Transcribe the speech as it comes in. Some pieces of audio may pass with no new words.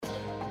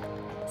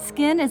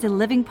Skin is a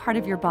living part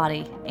of your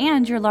body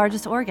and your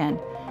largest organ.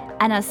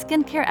 And as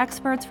skincare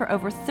experts for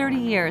over 30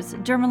 years,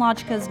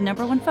 Dermalogica's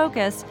 #1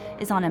 focus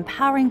is on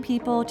empowering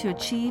people to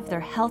achieve their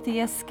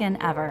healthiest skin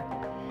ever.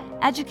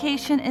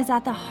 Education is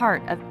at the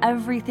heart of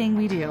everything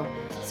we do,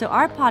 so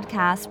our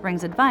podcast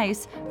brings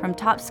advice from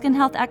top skin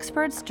health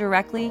experts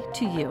directly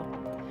to you.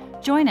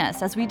 Join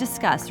us as we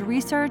discuss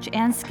research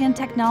and skin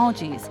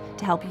technologies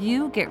to help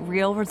you get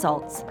real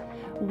results.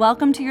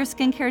 Welcome to your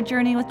skincare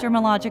journey with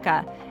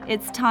Dermalogica.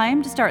 It's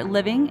time to start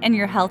living in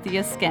your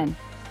healthiest skin.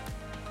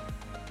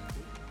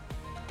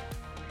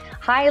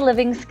 Hi,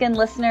 Living Skin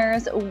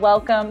listeners.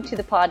 Welcome to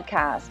the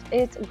podcast.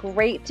 It's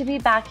great to be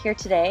back here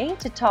today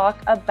to talk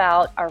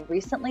about our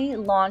recently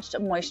launched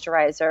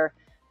moisturizer,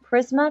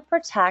 Prisma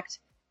Protect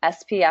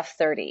SPF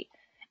 30.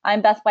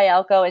 I'm Beth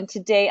Bialko, and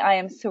today I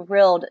am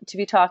thrilled to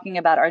be talking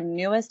about our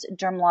newest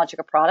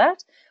Dermalogica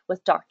product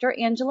with Dr.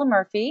 Angela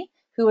Murphy,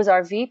 who is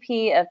our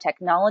VP of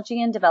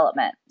Technology and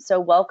Development. So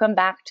welcome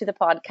back to the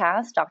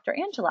podcast, Dr.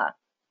 Angela.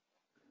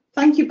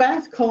 Thank you,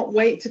 Beth. Can't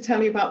wait to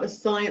tell you about the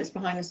science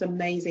behind this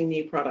amazing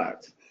new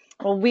product.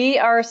 Well, we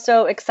are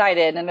so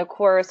excited. And of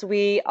course,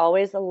 we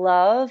always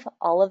love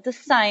all of the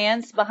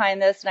science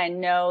behind this. And I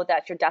know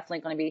that you're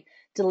definitely going to be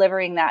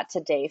delivering that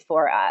today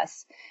for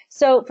us.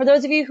 So for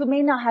those of you who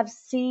may not have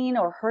seen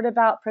or heard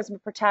about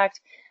Prisma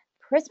Protect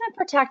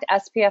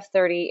SPF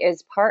 30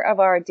 is part of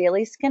our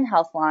daily skin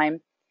health line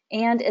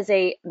and is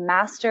a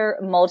master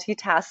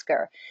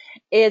multitasker.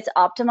 It's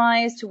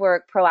optimized to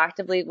work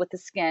proactively with the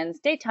skin's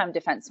daytime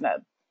defense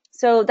mode.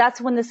 So that's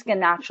when the skin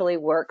naturally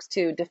works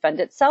to defend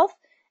itself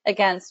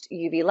against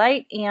UV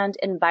light and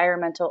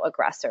environmental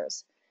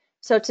aggressors.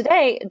 So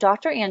today,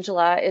 Dr.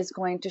 Angela is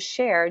going to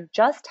share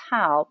just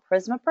how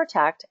Prisma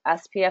Protect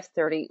SPF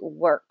 30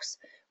 works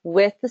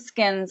with the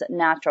skin's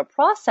natural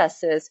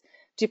processes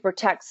to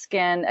protect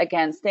skin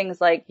against things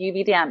like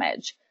UV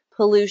damage,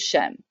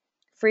 pollution,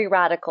 free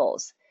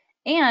radicals,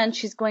 and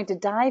she's going to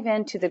dive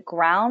into the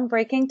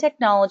groundbreaking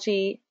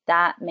technology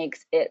that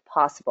makes it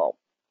possible.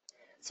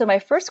 So my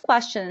first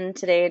question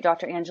today,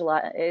 Dr.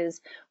 Angela, is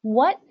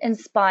what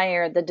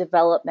inspired the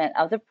development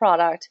of the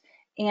product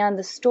and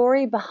the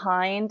story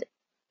behind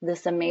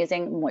this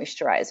amazing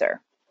moisturizer?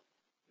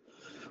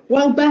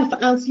 Well,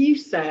 Beth, as you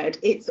said,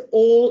 it's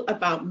all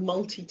about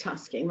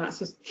multitasking.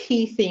 That's a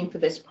key theme for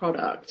this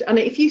product. And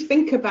if you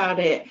think about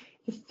it,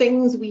 the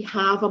things we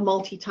have are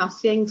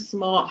multitasking: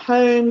 smart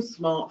homes,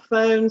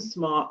 smartphones,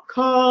 smart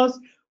cars.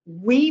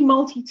 We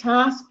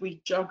multitask,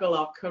 we juggle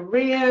our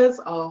careers,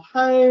 our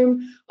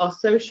home, our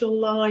social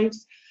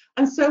lives.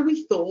 And so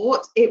we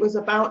thought it was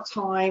about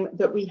time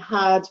that we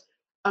had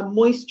a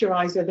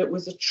moisturizer that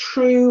was a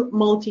true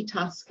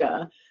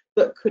multitasker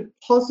that could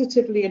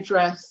positively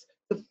address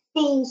the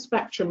full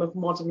spectrum of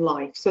modern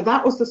life. So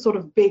that was the sort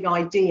of big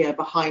idea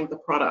behind the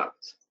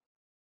product.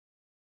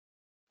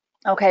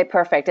 Okay,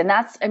 perfect. And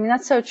that's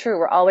so true.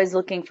 We're always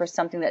looking for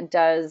something that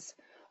does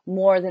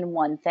more than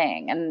one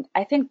thing. And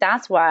I think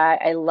that's why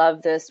I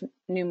love this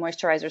new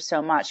moisturizer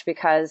so much,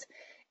 because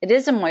it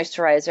is a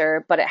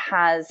moisturizer, but it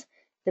has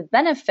the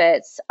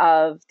benefits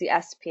of the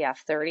SPF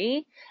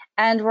 30.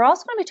 And we're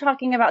also going to be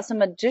talking about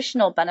some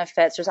additional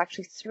benefits. There's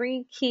actually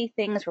 3 key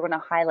things we're going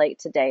to highlight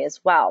today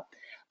as well.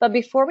 But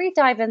before we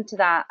dive into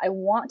that, I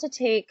want to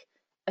take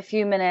a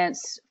few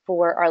minutes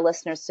for our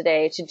listeners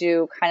today to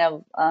do kind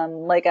of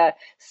like a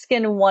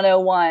skin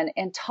 101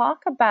 and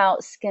talk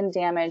about skin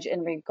damage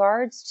in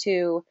regards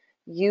to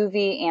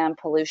UV and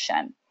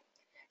pollution.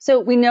 So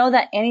we know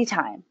that any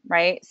time,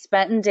 right,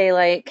 spent in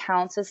daylight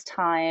counts as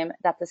time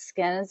that the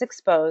skin is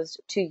exposed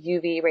to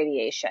UV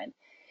radiation.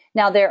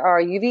 Now there are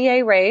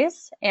UVA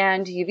rays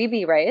and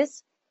UVB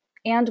rays,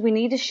 and we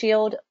need to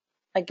shield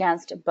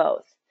against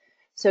both.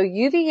 So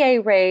UVA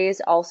rays,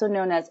 also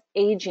known as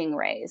aging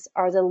rays,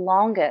 are the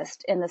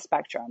longest in the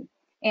spectrum,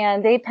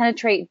 and they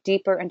penetrate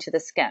deeper into the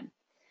skin.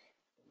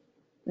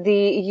 The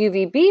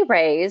UVB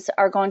rays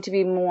are going to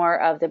be more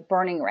of the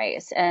burning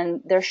rays,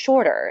 and they're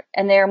shorter,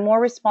 and they're more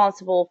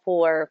responsible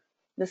for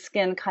the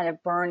skin kind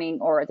of burning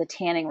or the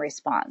tanning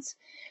response.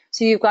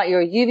 So you've got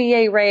your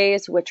UVA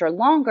rays, which are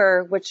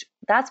longer, which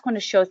that's going to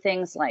show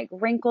things like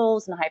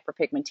wrinkles and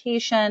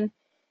hyperpigmentation,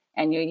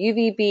 and your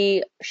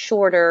UVB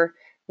shorter,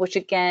 which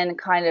again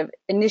kind of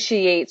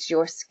initiates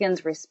your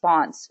skin's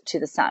response to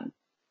the sun.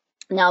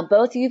 Now,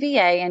 both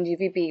UVA and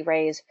UVB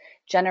rays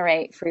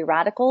generate free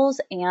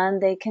radicals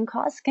and they can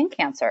cause skin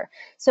cancer.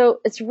 So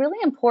it's really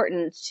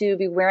important to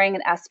be wearing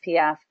an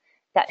SPF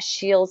that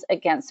shields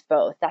against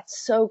both. That's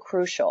so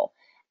crucial.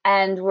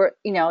 And we're,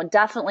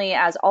 definitely,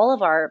 as all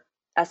of our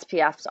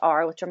SPFs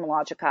are with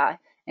Dermalogica,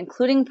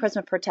 including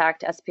Prisma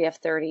Protect SPF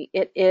 30,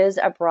 it is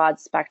a broad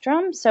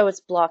spectrum, so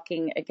it's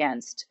blocking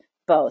against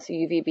both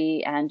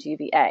UVB and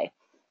UVA.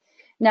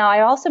 Now,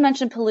 I also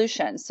mentioned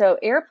pollution. So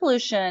air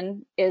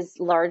pollution is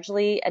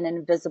largely an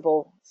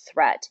invisible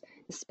threat,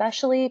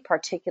 especially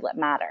particulate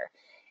matter.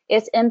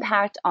 Its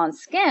impact on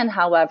skin,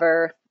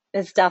 however,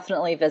 is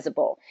definitely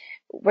visible,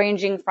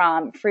 ranging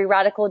from free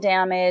radical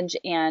damage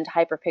and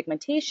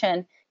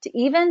hyperpigmentation to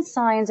even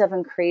signs of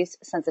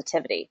increased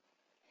sensitivity.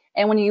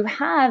 And when you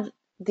have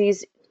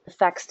these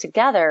effects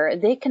together,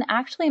 they can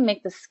actually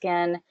make the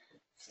skin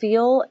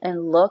feel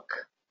and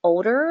look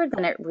older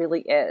than it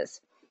really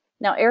is.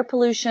 Now, air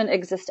pollution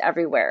exists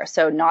everywhere,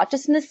 so not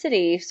just in the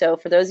city. So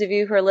for those of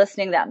you who are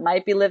listening that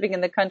might be living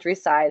in the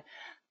countryside,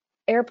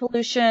 air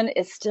pollution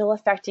is still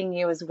affecting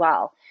you as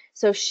well.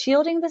 So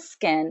shielding the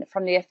skin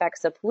from the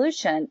effects of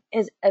pollution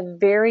is a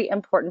very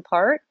important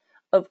part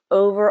of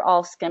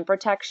overall skin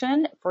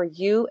protection for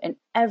you and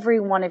every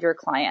one of your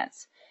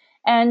clients.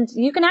 And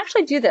you can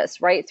actually do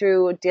this right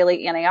through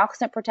daily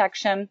antioxidant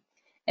protection.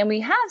 And we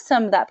have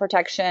some of that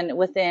protection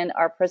within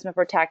our Prisma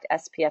Protect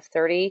SPF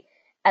 30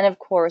 and of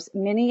course,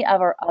 many of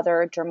our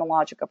other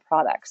Dermalogica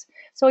products.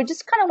 So I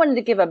just kind of wanted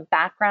to give a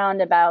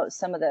background about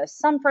some of the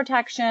sun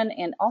protection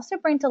and also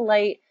bring to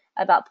light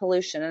about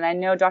pollution. And I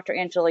know, Dr.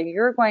 Angela,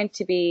 you're going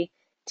to be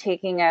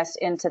taking us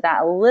into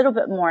that a little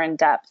bit more in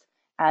depth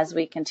as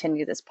we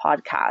continue this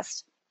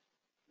podcast.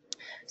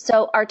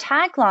 So our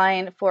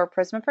tagline for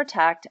Prisma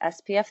Protect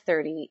SPF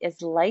 30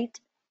 is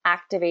light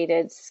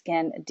activated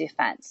skin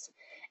defense.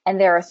 And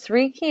there are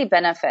 3 key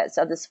benefits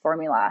of this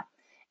formula.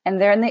 And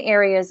they're in the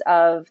areas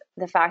of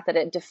the fact that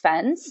it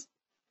defends,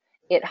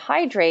 it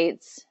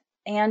hydrates,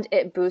 and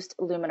it boosts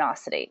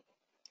luminosity.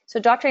 So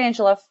Dr.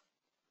 Angela,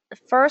 the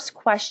first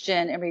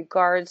question in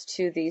regards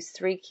to these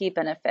 3 key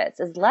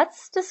benefits is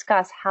let's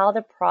discuss how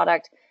the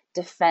product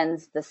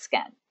defends the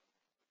skin.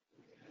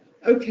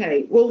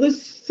 Okay, well,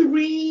 there's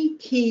 3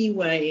 key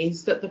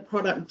ways that the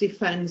product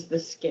defends the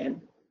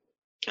skin.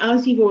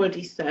 As you've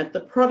already said,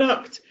 the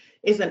product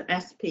is an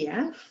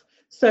SPF.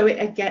 So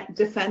it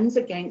defends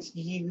against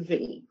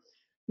UV.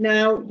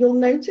 Now, you'll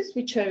notice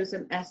we chose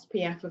an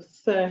SPF of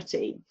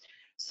 30.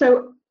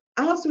 So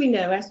as we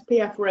know,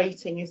 SPF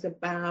rating is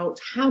about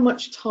how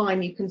much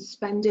time you can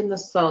spend in the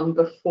sun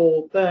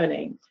before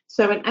burning.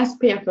 So an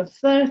SPF of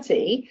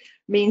 30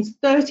 means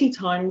 30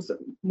 times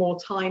more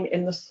time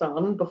in the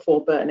sun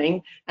before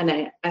burning, and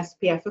an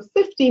SPF of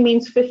 50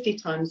 means 50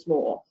 times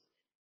more.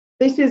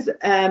 This is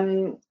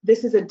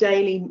a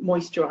daily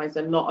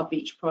moisturizer, not a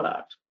beach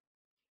product.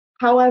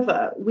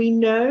 However, we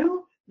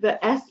know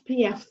that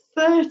SPF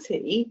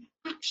 30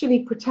 actually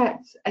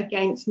protects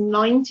against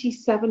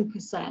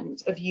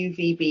 97% of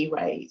UVB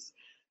rays.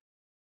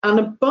 And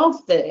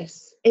above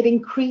this, it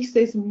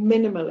increases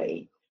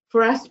minimally.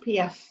 For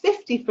SPF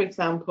 50, for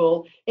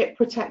example, it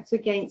protects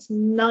against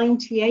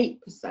 98%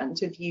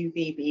 of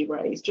UVB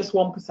rays, just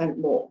 1%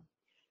 more.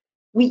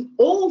 We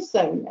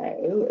also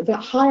know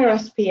that higher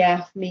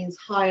SPF means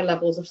higher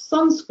levels of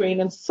sunscreen,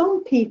 and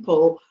some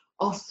people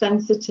are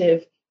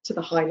sensitive to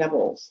the high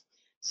levels.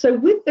 So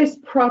with this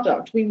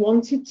product, we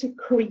wanted to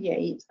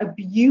create a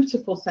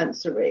beautiful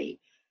sensory,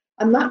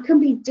 and that can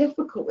be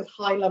difficult with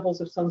high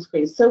levels of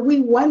sunscreen. So we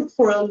went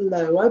for a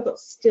lower but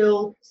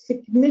still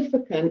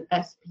significant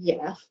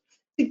SPF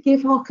to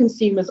give our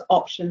consumers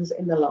options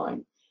in the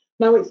line.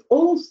 Now, it's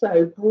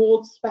also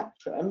broad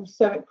spectrum,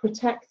 so it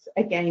protects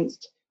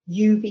against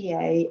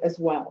UVA as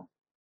well.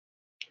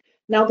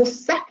 Now, the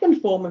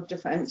second form of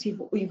defense,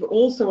 we've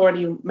also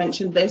already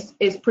mentioned this,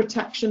 is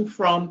protection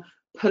from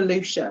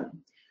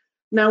pollution.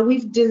 Now,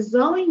 we've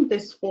designed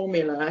this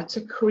formula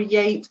to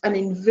create an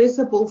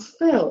invisible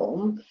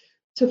film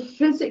to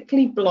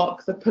physically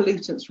block the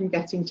pollutants from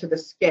getting to the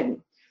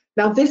skin.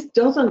 Now, this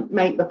doesn't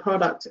make the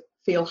product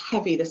feel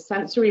heavy. The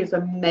sensory is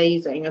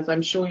amazing, as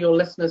I'm sure your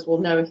listeners will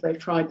know if they've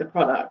tried the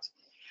product.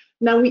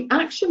 Now, we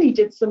actually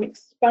did some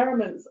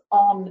experiments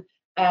on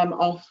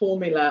our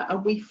formula,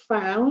 and we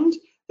found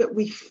that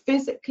we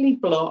physically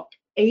block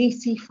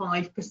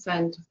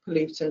 85% of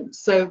pollutants.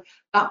 So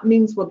that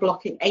means we're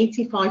blocking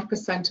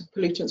 85% of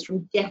pollutants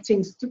from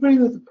getting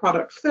through the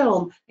product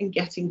film and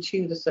getting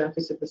to the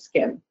surface of the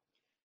skin.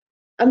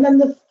 And then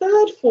the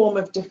third form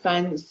of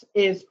defense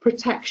is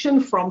protection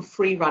from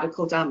free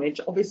radical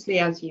damage. Obviously,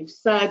 as you've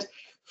said,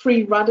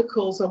 free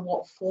radicals are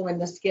what form in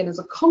the skin as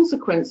a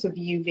consequence of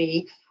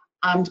UV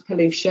and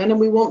pollution, and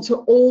we want to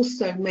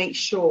also make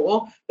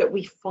sure that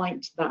we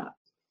fight that.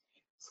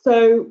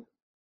 So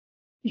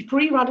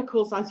free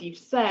radicals, as you've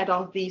said,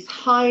 are these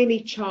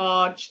highly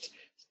charged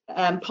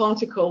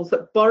particles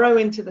that burrow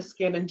into the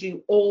skin and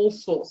do all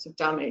sorts of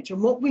damage.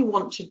 And what we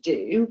want to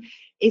do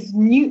is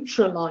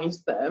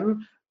neutralize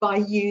them by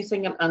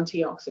using an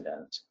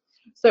antioxidant.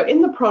 So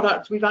in the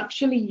product, we've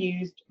actually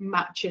used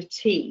matcha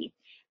tea.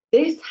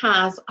 This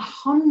has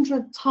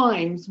 100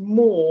 times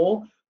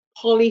more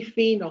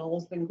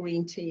polyphenols than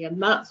green tea,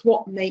 and that's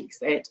what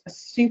makes it a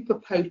super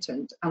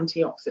potent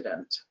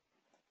antioxidant.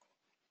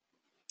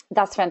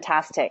 That's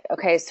fantastic.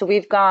 Okay, so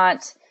we've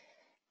got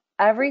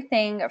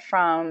everything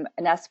from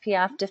an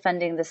SPF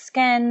defending the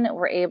skin.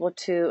 We're able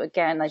to,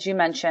 again, as you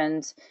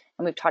mentioned,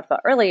 and we've talked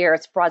about earlier,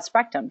 it's broad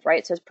spectrum,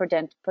 right? So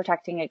it's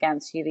protecting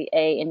against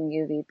UVA and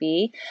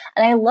UVB.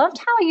 And I loved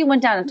how you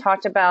went down and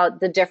talked about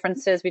the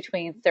differences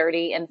between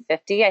 30 and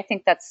 50. I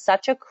think that's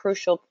such a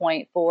crucial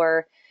point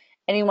for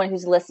anyone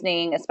who's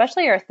listening,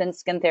 especially our thin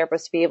skin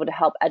therapists, to be able to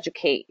help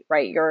educate,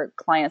 right, your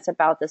clients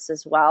about this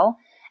as well.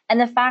 And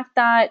the fact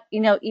that,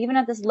 you know, even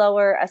at this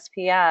lower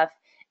SPF,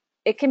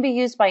 it can be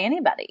used by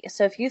anybody.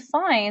 So if you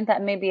find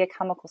that maybe a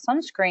chemical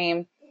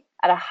sunscreen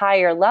at a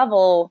higher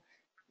level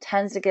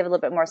tends to give a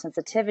little bit more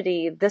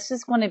sensitivity, this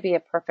is going to be a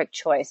perfect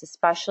choice,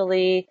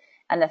 especially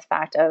and the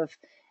fact of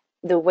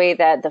the way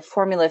that the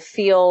formula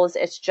feels.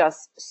 It's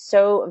just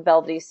so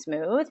velvety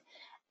smooth.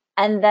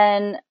 And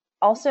then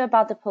also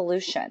about the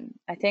pollution.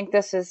 I think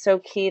this is so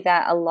key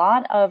that a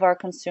lot of our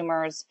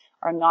consumers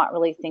are not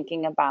really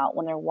thinking about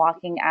when they're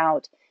walking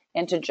out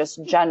into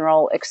just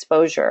general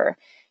exposure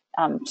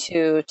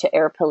to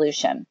air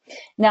pollution.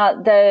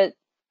 Now, the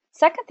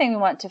second thing we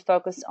want to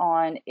focus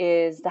on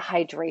is the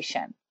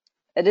hydration.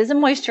 It is a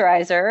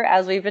moisturizer,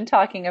 as we've been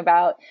talking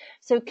about.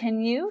 So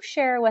can you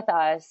share with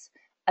us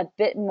a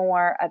bit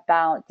more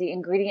about the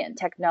ingredient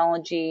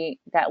technology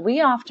that we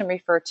often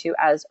refer to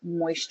as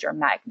moisture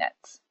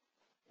magnets?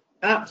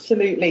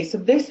 Absolutely. So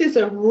this is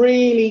a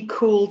really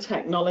cool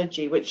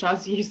technology, which,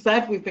 as you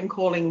said, we've been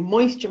calling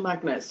moisture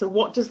magnets. So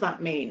what does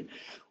that mean?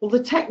 Well,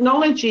 the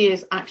technology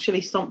is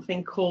actually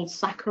something called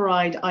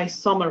saccharide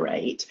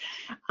isomerate,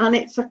 and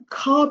it's a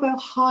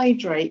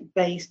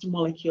carbohydrate-based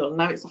molecule.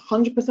 Now, it's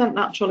 100%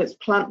 natural, it's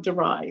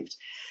plant-derived.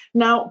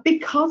 Now,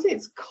 because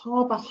it's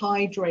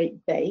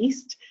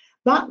carbohydrate-based,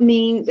 that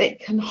means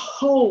it can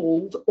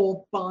hold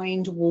or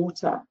bind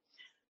water.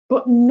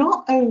 But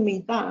not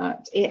only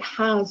that, it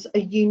has a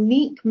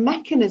unique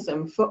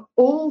mechanism for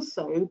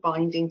also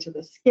binding to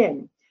the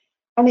skin.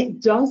 And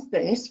it does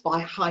this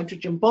by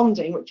hydrogen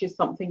bonding, which is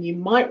something you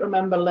might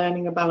remember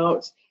learning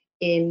about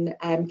in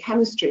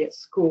chemistry at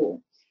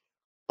school.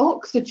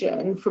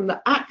 Oxygen from the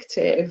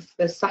active,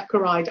 the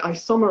saccharide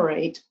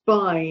isomerate,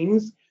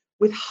 binds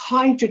with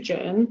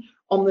hydrogen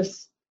on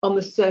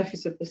the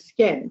surface of the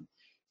skin.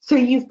 So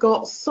you've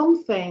got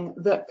something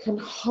that can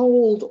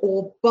hold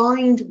or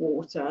bind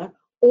water,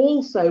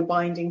 also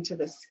binding to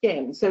the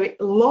skin. So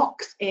it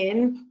locks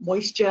in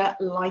moisture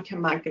like a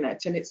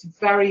magnet, and it's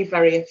very,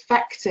 very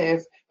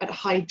effective at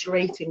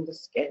hydrating the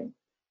skin.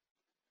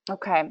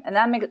 Okay, and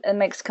that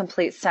makes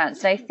complete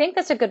sense. And I think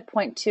that's a good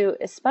point too,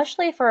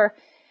 especially for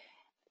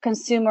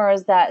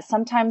consumers that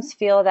sometimes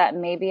feel that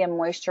maybe a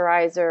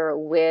moisturizer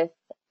with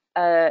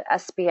a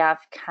SPF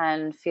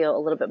can feel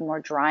a little bit more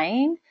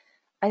drying.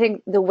 I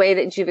think the way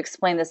that you've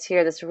explained this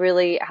here, this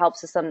really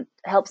helps them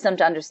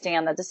to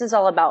understand that this is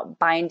all about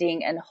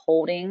binding and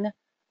holding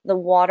the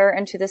water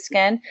into the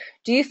skin.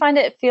 Do you find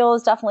it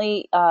feels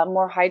definitely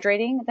more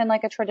hydrating than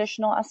like a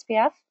traditional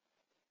SPF?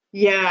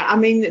 Yeah, I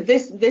mean,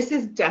 this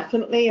is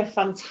definitely a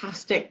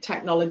fantastic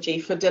technology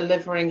for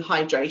delivering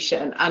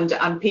hydration,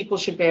 and people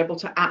should be able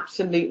to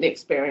absolutely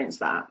experience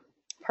that.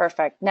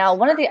 Perfect. Now,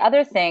 one of the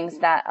other things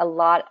that a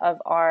lot of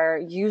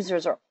our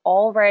users are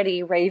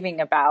already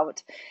raving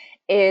about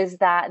is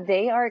that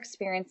they are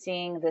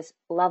experiencing this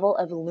level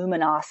of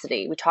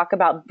luminosity. We talk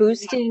about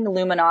boosting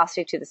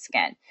luminosity to the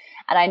skin.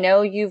 And I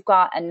know you've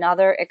got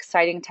another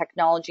exciting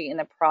technology in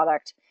the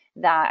product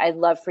that I'd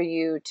love for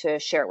you to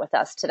share with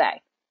us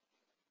today.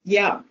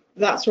 Yeah,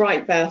 that's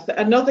right, Beth.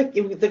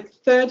 The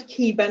third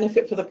key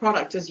benefit for the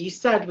product, as you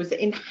said, was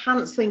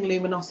enhancing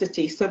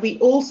luminosity. So we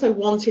also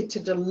wanted to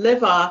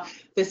deliver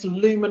this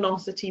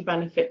luminosity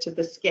benefit to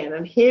the skin.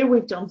 And here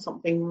we've done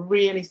something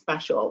really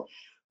special.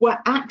 We're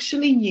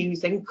actually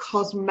using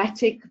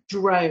cosmetic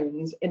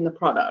drones in the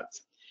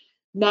product.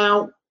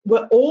 Now,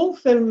 we're all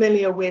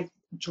familiar with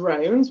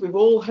drones. We've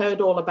all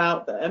heard all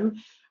about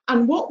them.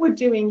 And what we're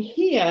doing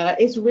here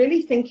is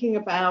really thinking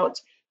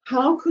about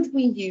how could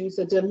we use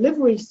a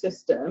delivery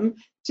system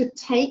to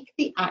take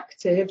the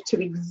active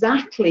to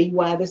exactly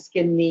where the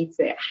skin needs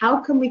it?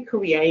 How can we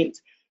create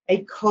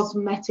a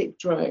cosmetic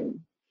drone?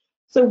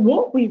 So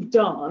what we've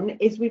done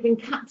is we've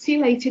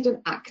encapsulated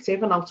an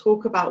active, and I'll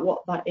talk about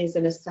what that is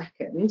in a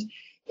second,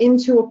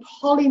 into a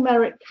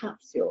polymeric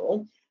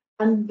capsule,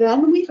 and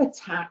then we've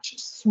attached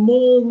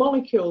small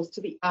molecules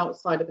to the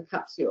outside of the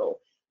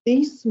capsule.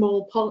 These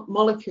small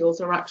molecules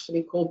are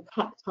actually called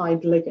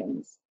peptide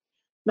ligands.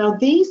 Now,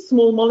 these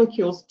small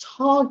molecules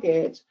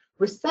target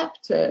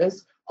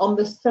receptors on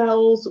the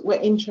cells we're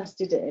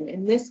interested in.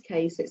 In this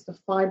case, it's the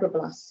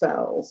fibroblast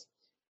cells.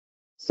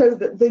 So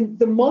that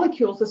the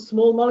molecules, the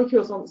small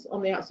molecules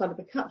on the outside of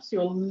the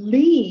capsule,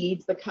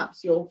 lead the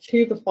capsule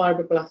to the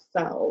fibroblast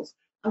cells.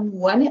 And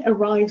when it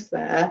arrives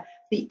there,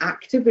 the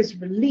active is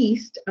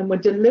released, and we're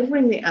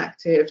delivering the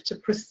active to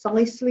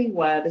precisely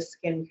where the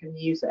skin can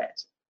use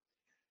it.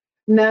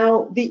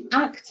 Now, the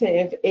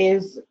active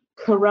is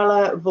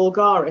Chlorella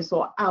vulgaris,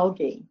 or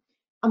algae.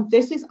 And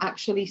this is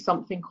actually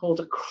something called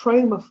a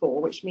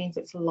chromophore, which means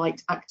it's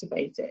light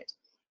activated.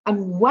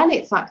 And when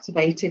it's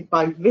activated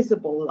by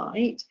visible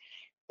light,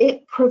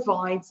 it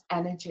provides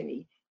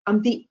energy.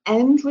 And the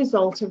end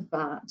result of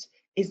that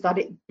is that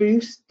it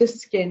boosts the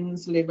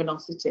skin's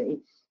luminosity.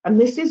 And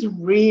this is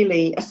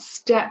really a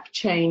step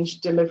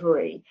change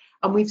delivery.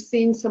 And we've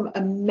seen some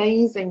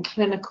amazing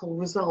clinical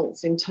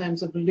results in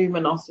terms of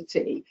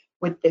luminosity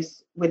with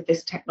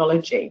this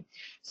technology.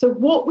 So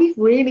what we've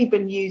really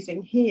been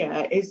using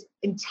here is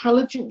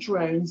intelligent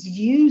drones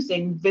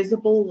using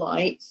visible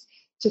lights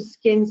to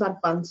skin's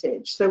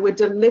advantage. So we're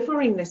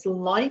delivering this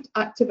light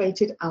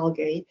activated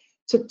algae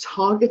to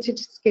targeted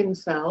skin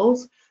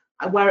cells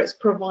where it's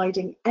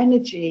providing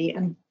energy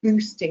and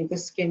boosting the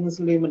skin's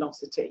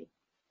luminosity.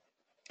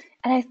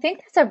 And I think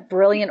that's a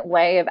brilliant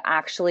way of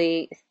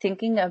actually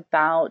thinking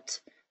about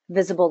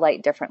visible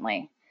light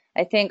differently.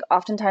 I think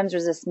oftentimes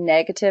there's this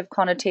negative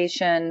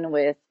connotation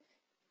with,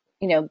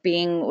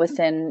 being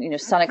within,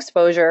 sun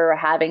exposure or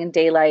having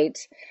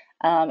daylight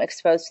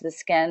exposed to the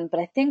skin.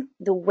 But I think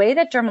the way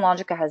that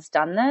Dermalogica has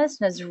done this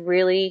has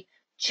really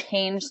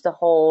changed the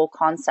whole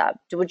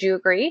concept. Would you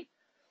agree?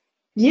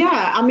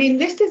 Yeah, I mean,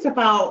 this is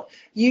about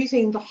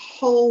using the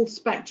whole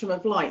spectrum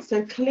of light.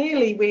 So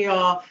clearly we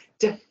are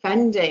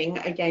defending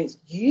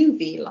against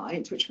UV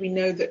light, which we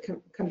know that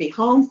can be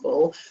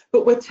harmful,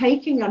 but we're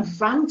taking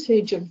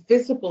advantage of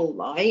visible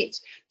light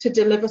to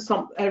deliver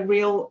a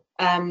real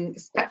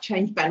step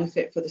change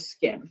benefit for the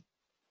skin.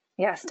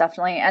 Yes,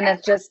 definitely. And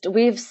it's just,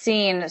 we've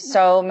seen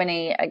so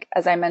many,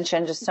 as I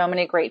mentioned, just so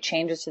many great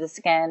changes to the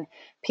skin.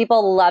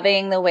 People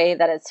loving the way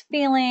that it's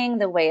feeling,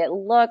 the way it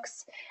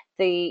looks,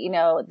 the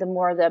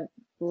more the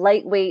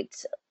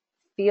lightweight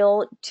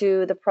feel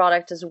to the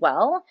product as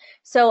well.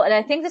 So, and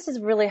I think this is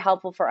really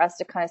helpful for us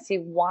to kind of see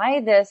why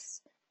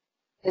this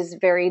is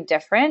very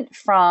different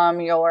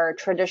from your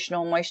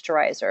traditional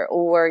moisturizer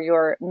or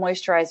your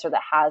moisturizer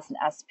that has an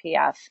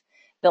SPF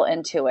built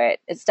into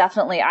it. It's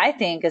definitely, I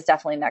think, is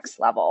definitely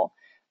next level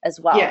as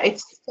well. Yeah,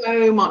 it's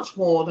so much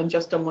more than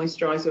just a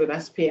moisturizer with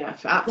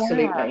SPF.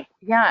 Absolutely.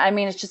 Yeah, I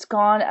mean, it's just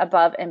gone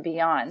above and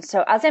beyond.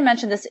 So as I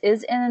mentioned, this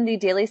is in the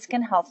Daily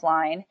Skin Health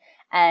line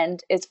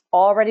and it's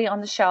already on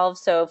the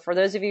shelves. So for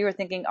those of you who are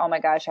thinking, oh my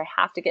gosh, I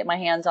have to get my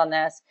hands on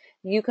this,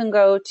 you can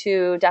go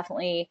to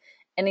definitely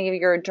any of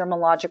your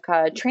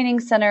Dermalogica training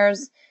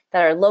centers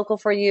that are local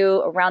for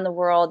you around the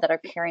world that are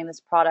carrying this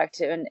product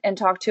and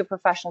talk to a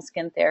professional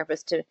skin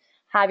therapist to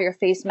have your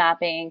face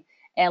mapping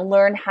and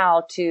learn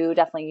how to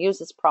definitely use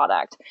this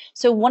product.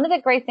 So one of the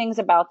great things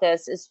about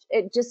this is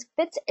it just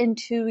fits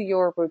into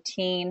your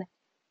routine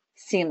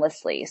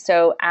seamlessly.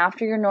 So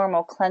after your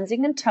normal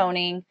cleansing and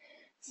toning,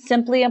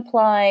 simply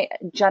apply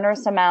a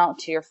generous amount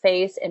to your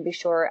face and be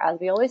sure, as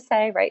we always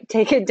say, right,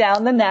 take it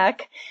down the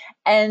neck.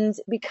 And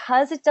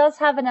because it does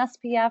have an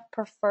SPF,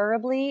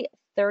 preferably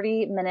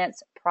 30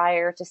 minutes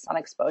prior to sun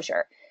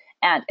exposure.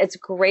 And it's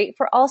great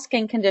for all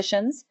skin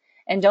conditions.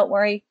 And don't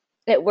worry,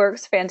 it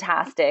works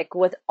fantastic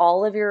with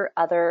all of your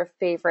other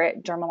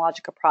favorite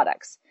Dermalogica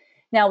products.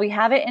 Now, we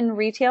have it in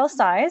retail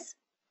size.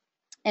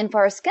 And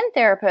for our skin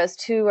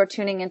therapists who are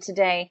tuning in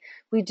today,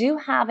 we do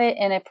have it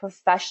in a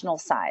professional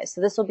size. So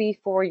this will be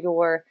for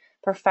your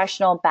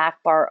professional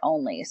back bar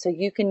only. So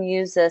you can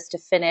use this to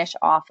finish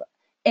off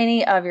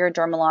any of your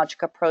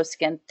Dermalogica Pro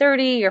Skin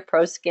 30, your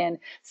Pro Skin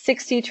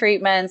 60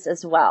 treatments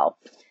as well.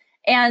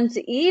 And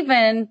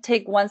even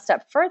take one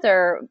step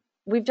further,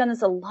 we've done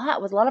this a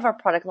lot with a lot of our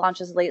product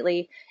launches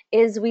lately,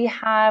 is we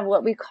have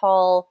what we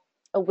call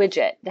a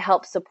widget to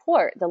help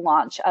support the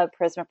launch of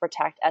Prisma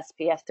Protect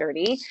SPF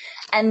 30.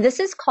 And this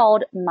is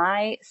called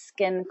My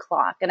Skin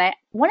Clock. And I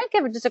want to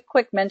give just a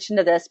quick mention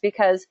to this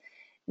because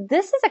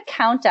this is a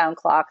countdown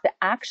clock that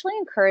actually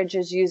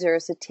encourages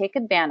users to take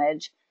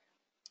advantage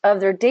of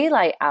their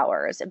daylight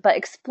hours, but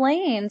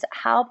explains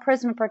how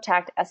Prisma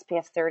Protect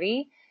SPF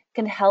 30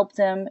 can help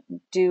them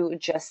do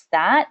just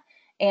that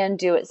and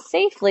do it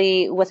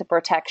safely with the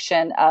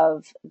protection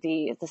of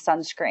the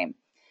sunscreen.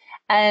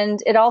 And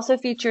it also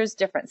features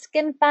different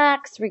skin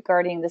facts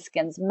regarding the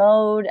skin's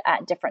mode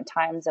at different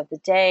times of the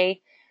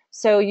day.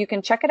 So you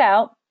can check it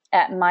out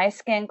at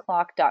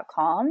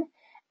myskinclock.com.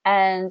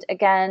 And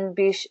again,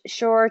 be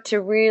sure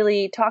to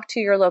really talk to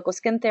your local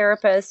skin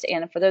therapist.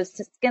 And for those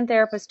skin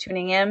therapists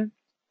tuning in,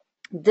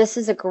 this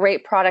is a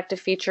great product to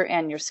feature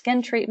in your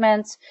skin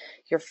treatments,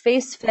 your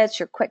face fits,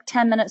 your quick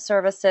 10-minute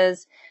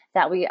services,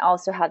 that we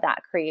also have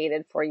that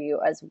created for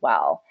you as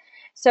well.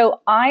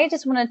 So I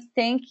just want to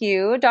thank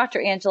you,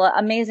 Dr. Angela.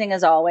 Amazing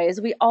as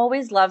always. We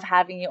always love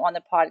having you on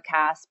the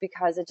podcast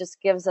because it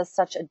just gives us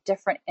such a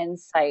different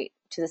insight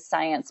to the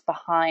science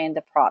behind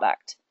the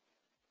product.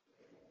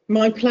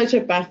 My pleasure,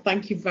 Beth.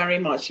 Thank you very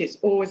much. It's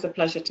always a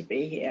pleasure to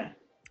be here.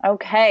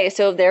 Okay,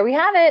 so there we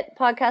have it,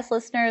 podcast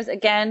listeners.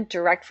 Again,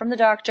 direct from the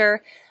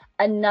doctor.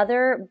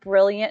 Another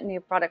brilliant new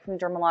product from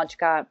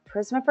Dermalogica,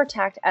 Prisma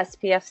Protect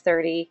SPF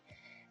 30.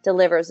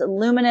 Delivers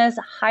luminous,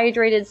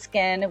 hydrated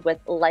skin with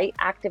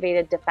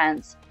light-activated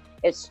defense.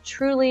 It's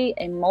truly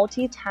a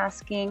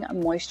multitasking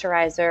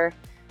moisturizer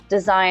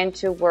designed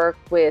to work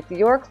with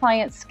your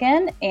client's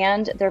skin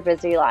and their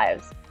busy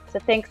lives. So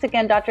thanks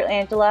again, Dr.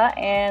 Angela,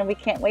 and we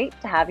can't wait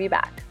to have you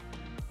back.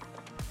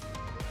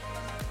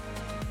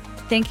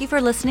 Thank you for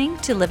listening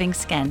to Living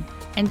Skin.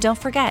 And don't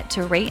forget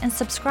to rate and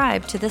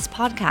subscribe to this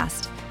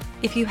podcast.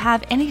 If you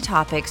have any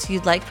topics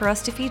you'd like for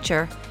us to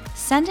feature,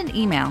 send an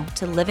email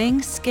to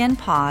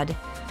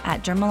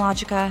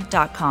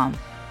livingskinpod@dermalogica.com.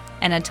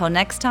 And until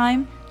next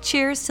time,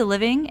 cheers to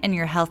living in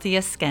your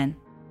healthiest skin.